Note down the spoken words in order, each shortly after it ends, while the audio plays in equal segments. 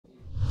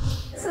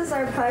is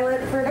our pilot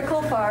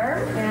vertical farm,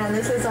 and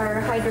this is our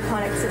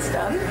hydroponic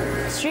system.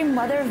 Extreme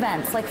weather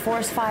events like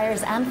forest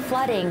fires and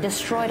flooding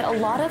destroyed a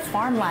lot of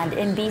farmland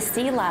in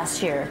BC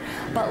last year,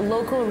 but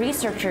local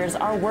researchers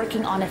are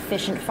working on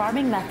efficient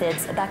farming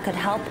methods that could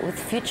help with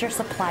future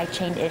supply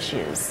chain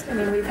issues. I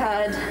mean, we've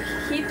had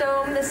heat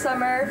dome this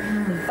summer,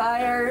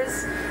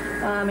 fires,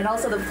 and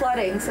also the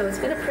flooding, so it's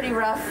been a pretty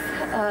rough,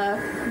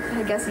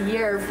 I guess,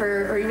 year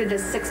or even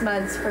just 6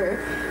 months for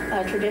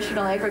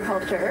traditional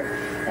agriculture.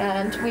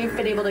 And we've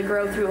been able to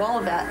grow through all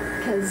of that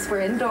because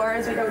we're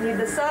indoors, we don't need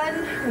the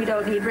sun, we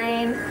don't need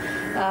rain.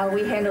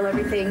 We handle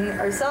everything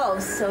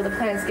ourselves, so the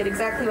plants get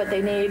exactly what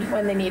they need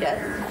when they need it.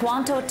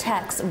 Quanto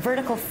Tech's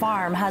vertical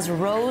farm has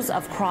rows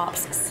of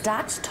crops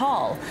stacked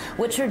tall,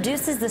 which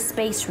reduces the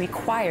space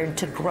required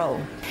to grow.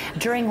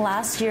 During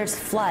last year's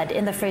flood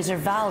in the Fraser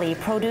Valley,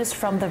 produce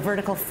from the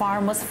vertical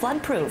farm was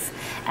flood-proof,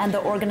 and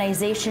the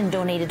organization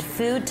donated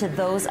food to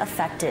those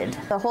affected.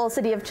 The whole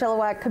city of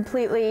Chilliwack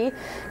completely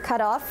cut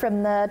off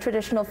from the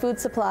traditional food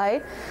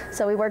supply,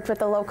 so we worked with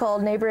the local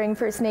neighboring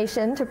First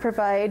Nation to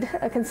provide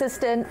a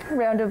consistent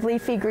round of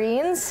leafy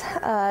greens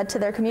to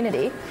their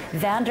community.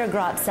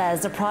 Vandergrot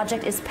says the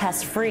project is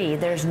pest-free.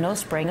 There's no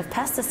spraying of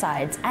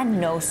pesticides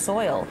and no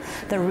soil.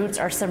 The roots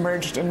are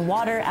submerged in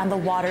water, and the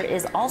water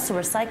is also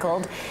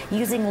recycled,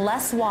 using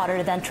less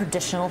water than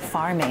traditional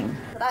farming.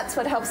 That's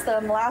what helps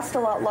them last a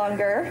lot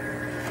longer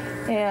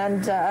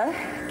and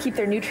keep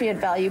their nutrient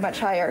value much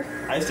higher.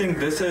 I think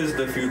this is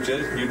the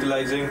future,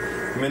 utilizing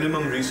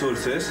minimum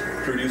resources,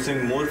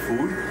 producing more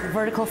food.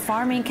 Vertical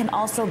farming can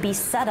also be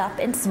set up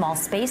in small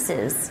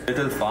spaces.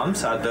 Little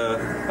farms at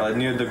the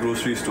near the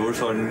grocery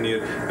stores or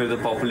near where the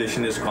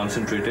population is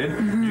concentrated.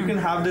 You can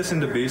have this in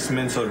the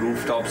basements or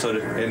rooftops or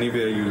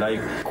anywhere you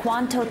like.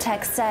 Quanto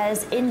Tech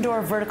says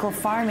indoor vertical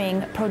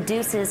farming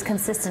produces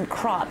consistent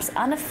crops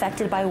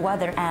unaffected by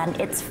weather, and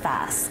it's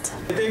fast.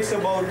 It takes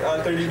about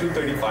 30 to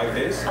 35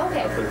 days.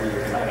 Okay.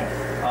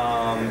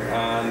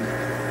 And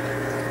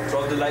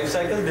throughout the life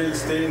cycle, they'll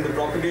stay in the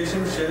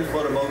propagation shelf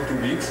for about 2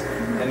 weeks,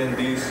 and in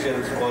these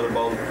shelves for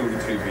about 2 to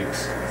 3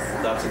 weeks.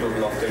 That's a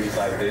total of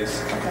 35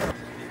 days.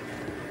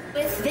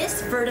 With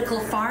this vertical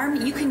farm,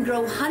 you can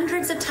grow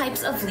hundreds of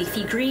types of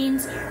leafy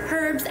greens,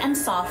 herbs, and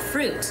soft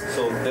fruit.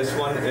 So this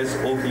one is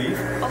oak leaf,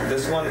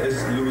 this one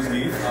is loose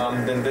leaf,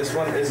 then this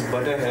one is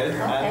butterhead,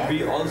 and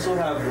we also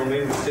have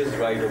romaine, which is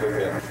right over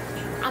here.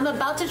 I'm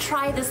about to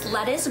try this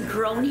lettuce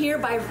grown here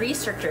by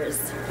researchers.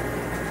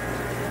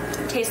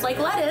 Tastes like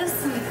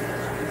lettuce.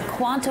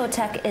 Quanto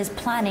Tech is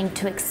planning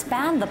to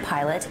expand the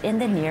pilot in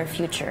the near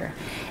future.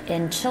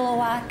 In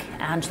Chilliwack,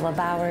 Angela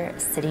Bauer,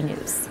 City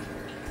News.